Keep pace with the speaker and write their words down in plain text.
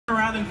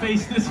and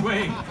face this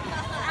way.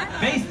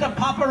 Face the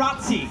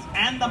paparazzi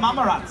and the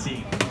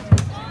mamarazzi.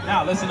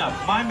 Now listen up,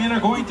 my men are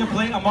going to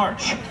play a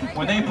march.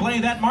 When they play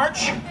that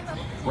march,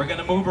 we're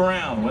gonna move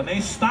around. When they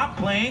stop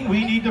playing,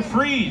 we need to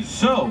freeze.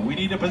 So, we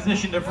need a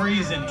position to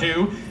freeze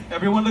into.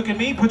 Everyone look at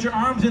me, put your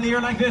arms in the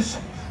air like this.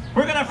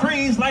 We're gonna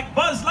freeze like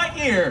Buzz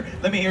Lightyear.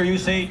 Let me hear you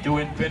say, to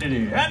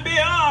infinity and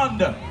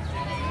beyond.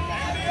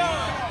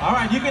 All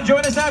right, you can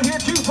join us out here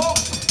too,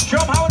 folks. Show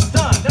them how it's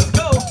done. Let's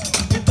go.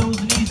 Get those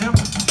knees up.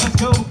 Let's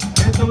go.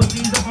 Get those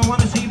knees up. I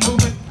wanna see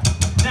movement.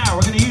 Now,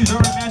 we're gonna use our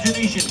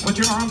imagination. Put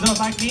your arms out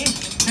like me,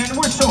 and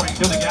we're soaring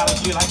to the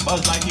galaxy like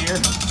Buzz Lightyear.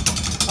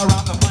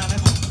 Around the planet.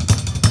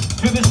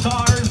 To the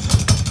stars.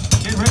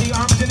 Get ready,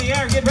 arms in the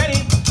air, get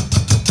ready.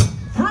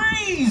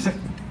 Freeze!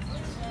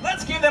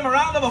 Let's give them a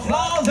round of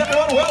applause,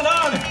 everyone, well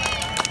done.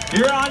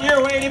 You're on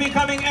your way to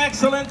becoming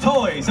excellent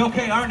toys.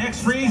 Okay, our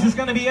next freeze is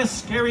gonna be a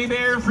scary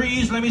bear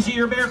freeze. Let me see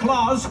your bear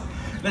claws.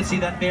 Let's see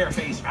that bear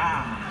face.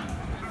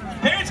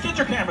 Parents, get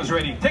your cameras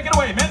ready. Take it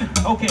away, men.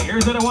 Okay,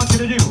 here's what I want you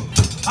to do.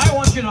 I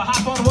want you to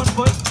hop on one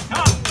foot.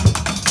 Come on.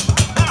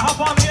 Now hop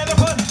on the other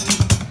foot.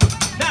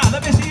 Now,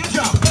 let me see you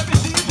jump. Let me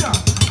see you jump.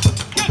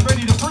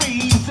 Ready to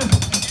freeze.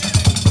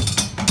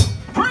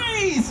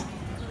 Freeze!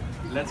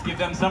 Let's give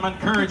them some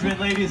encouragement,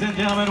 ladies and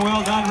gentlemen.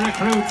 Well done,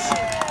 recruits.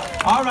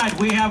 All right,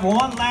 we have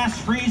one last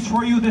freeze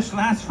for you. This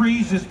last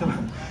freeze is the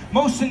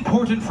most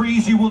important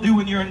freeze you will do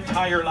in your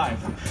entire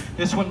life.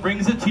 This one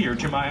brings a tear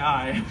to my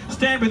eye.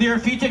 Stand with your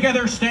feet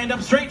together. Stand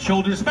up straight,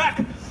 shoulders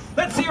back.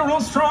 Let's see a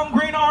real strong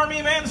Green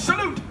Army man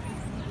salute.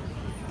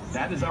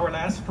 That is our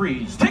last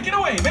freeze. Take it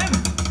away, men.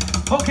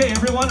 Okay,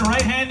 everyone,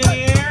 right hand in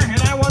the air,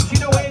 and I want you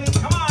to wave it.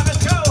 Come on.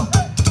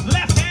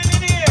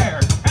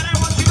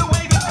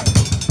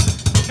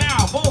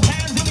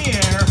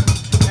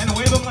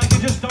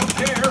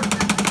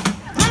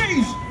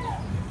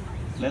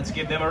 Let's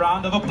give them a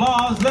round of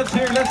applause. Let's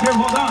hear,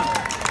 well done.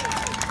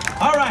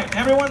 All right,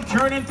 everyone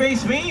turn and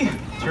face me.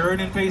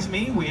 Turn and face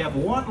me. We have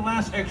one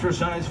last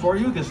exercise for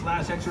you. This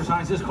last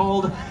exercise is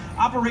called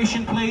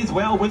Operation Plays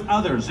Well with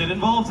Others. It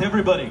involves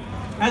everybody.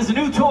 As the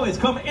new toys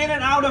come in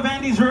and out of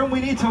Andy's room, we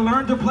need to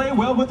learn to play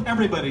well with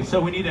everybody. So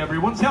we need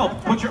everyone's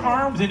help. Put your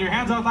arms and your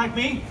hands out like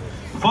me.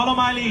 Follow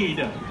my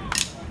lead.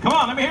 Come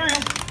on, let me hear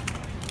you.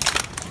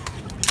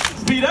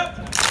 Speed up.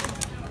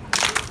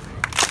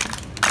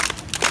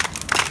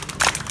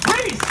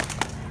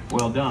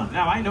 Well done.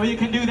 Now, I know you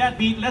can do that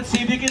beat. Let's see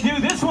if you can do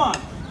this one.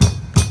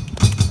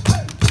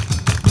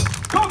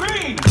 Go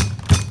green!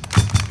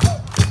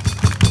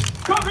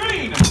 Go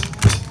green!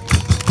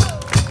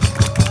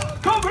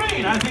 Go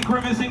green! I think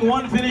we're missing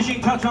one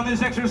finishing touch on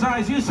this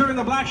exercise. You, sir, in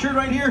the black shirt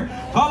right here,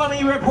 follow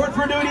me, report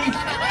for duty.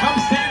 Come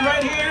stand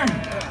right here.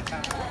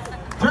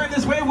 Turn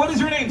this way. What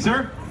is your name,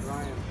 sir?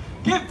 Ryan.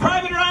 Give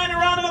Private Ryan a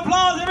round of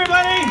applause,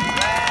 everybody!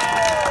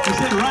 You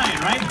said Ryan,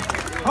 right?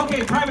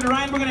 Okay, Private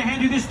Ryan, we're going to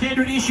hand you this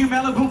standard issue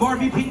Malibu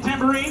Barbie pink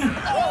tambourine.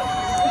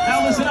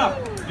 Now listen up.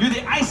 You're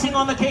the icing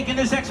on the cake in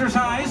this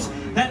exercise.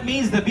 That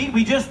means the beat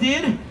we just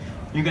did,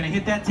 you're going to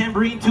hit that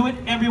tambourine to it.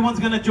 Everyone's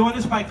going to join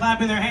us by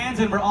clapping their hands,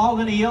 and we're all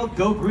going to yell,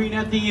 "Go green"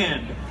 at the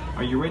end.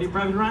 Are you ready,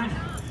 Private Ryan?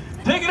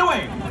 Take it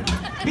away.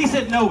 He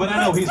said no, but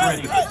I know he's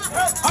ready. All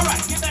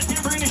right, give that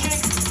tambourine a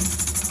shake.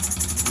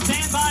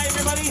 Stand by,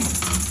 everybody.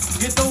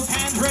 Get those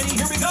hands ready.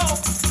 Here we go.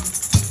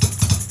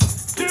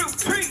 2,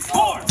 3,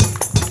 4.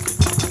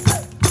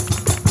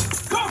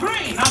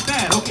 Not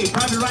bad. Okay,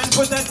 Private Ryan,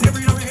 put that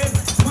tambourine over your head.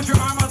 Put your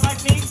arm out like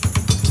me.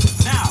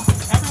 Now,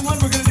 everyone,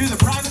 we're going to do the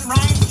Private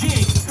Ryan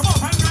jig. Come on,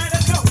 Private Ryan,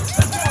 let's go.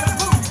 Let's go, let's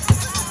move.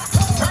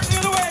 Turn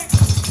the other way.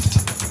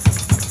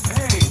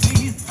 Hey,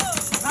 see, he's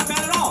not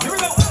bad at all. Here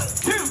we go.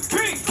 2,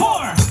 3,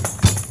 4.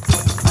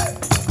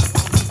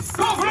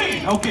 Go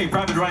green. Okay,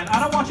 Private Ryan, I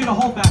don't want you to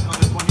hold back on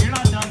this one. You're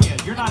not done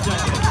yet. You're not done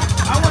yet.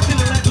 I want you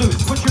to let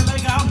loose. Put your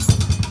leg out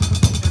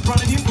in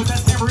front of you. Put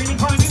that tambourine in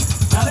front of you.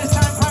 Now this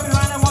time, Private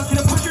Ryan, I want you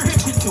to put your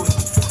hips into it.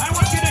 I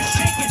want you to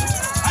shake it.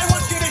 I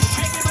want you to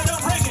shake it, but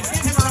don't break it.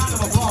 Give him a round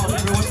of applause,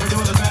 everyone, for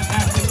doing a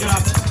fantastic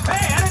job.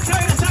 Hey, I didn't tell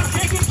you to stop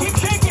shaking. Keep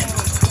shaking.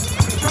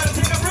 Try to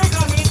take a break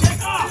on me and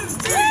take off.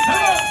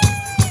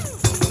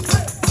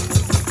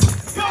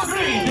 Go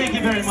green. Thank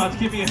you very much.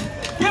 Give a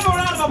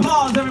round of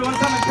applause, everyone.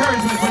 Some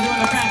encouragement for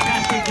doing a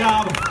fantastic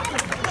job.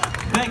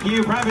 Thank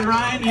you, Private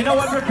Ryan. You know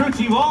what, recruits?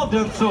 You've all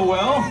done so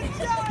well.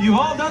 You've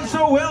all done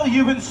so well.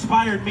 You've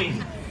inspired me.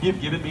 You've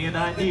given me an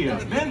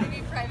idea.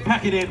 Men,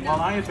 pack it in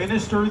while I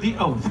administer the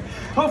oath.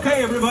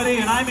 Okay, everybody,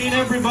 and I mean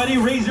everybody,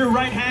 raise your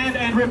right hand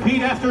and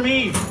repeat after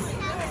me.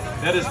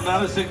 That is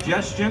not a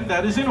suggestion,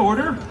 that is in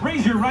order.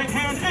 Raise your right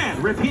hand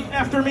and repeat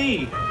after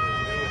me.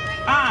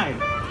 I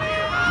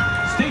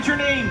state your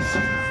names.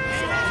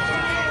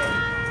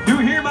 Do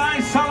hereby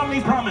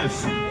solemnly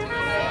promise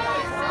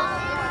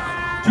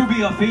to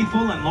be a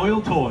faithful and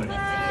loyal toy,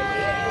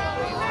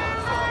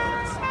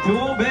 to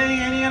obey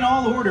any and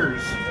all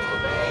orders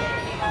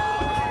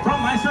from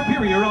my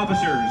superior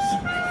officers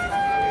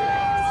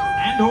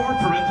and/or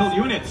parental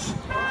units.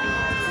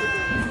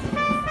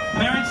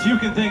 Parents, you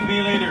can thank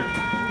me later.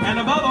 And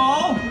above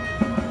all,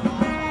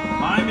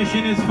 my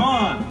mission is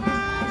fun.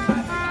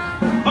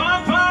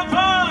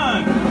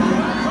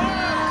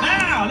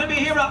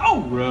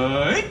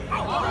 fight!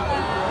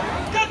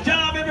 Good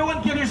job,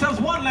 everyone. Give yourselves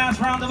one last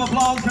round of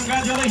applause.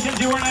 Congratulations,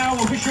 you are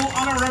now official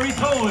honorary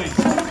toys.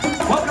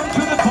 Welcome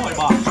to the toy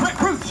box.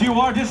 Recruits, you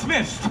are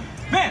dismissed.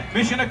 Men,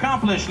 mission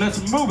accomplished. Let's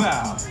move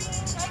out.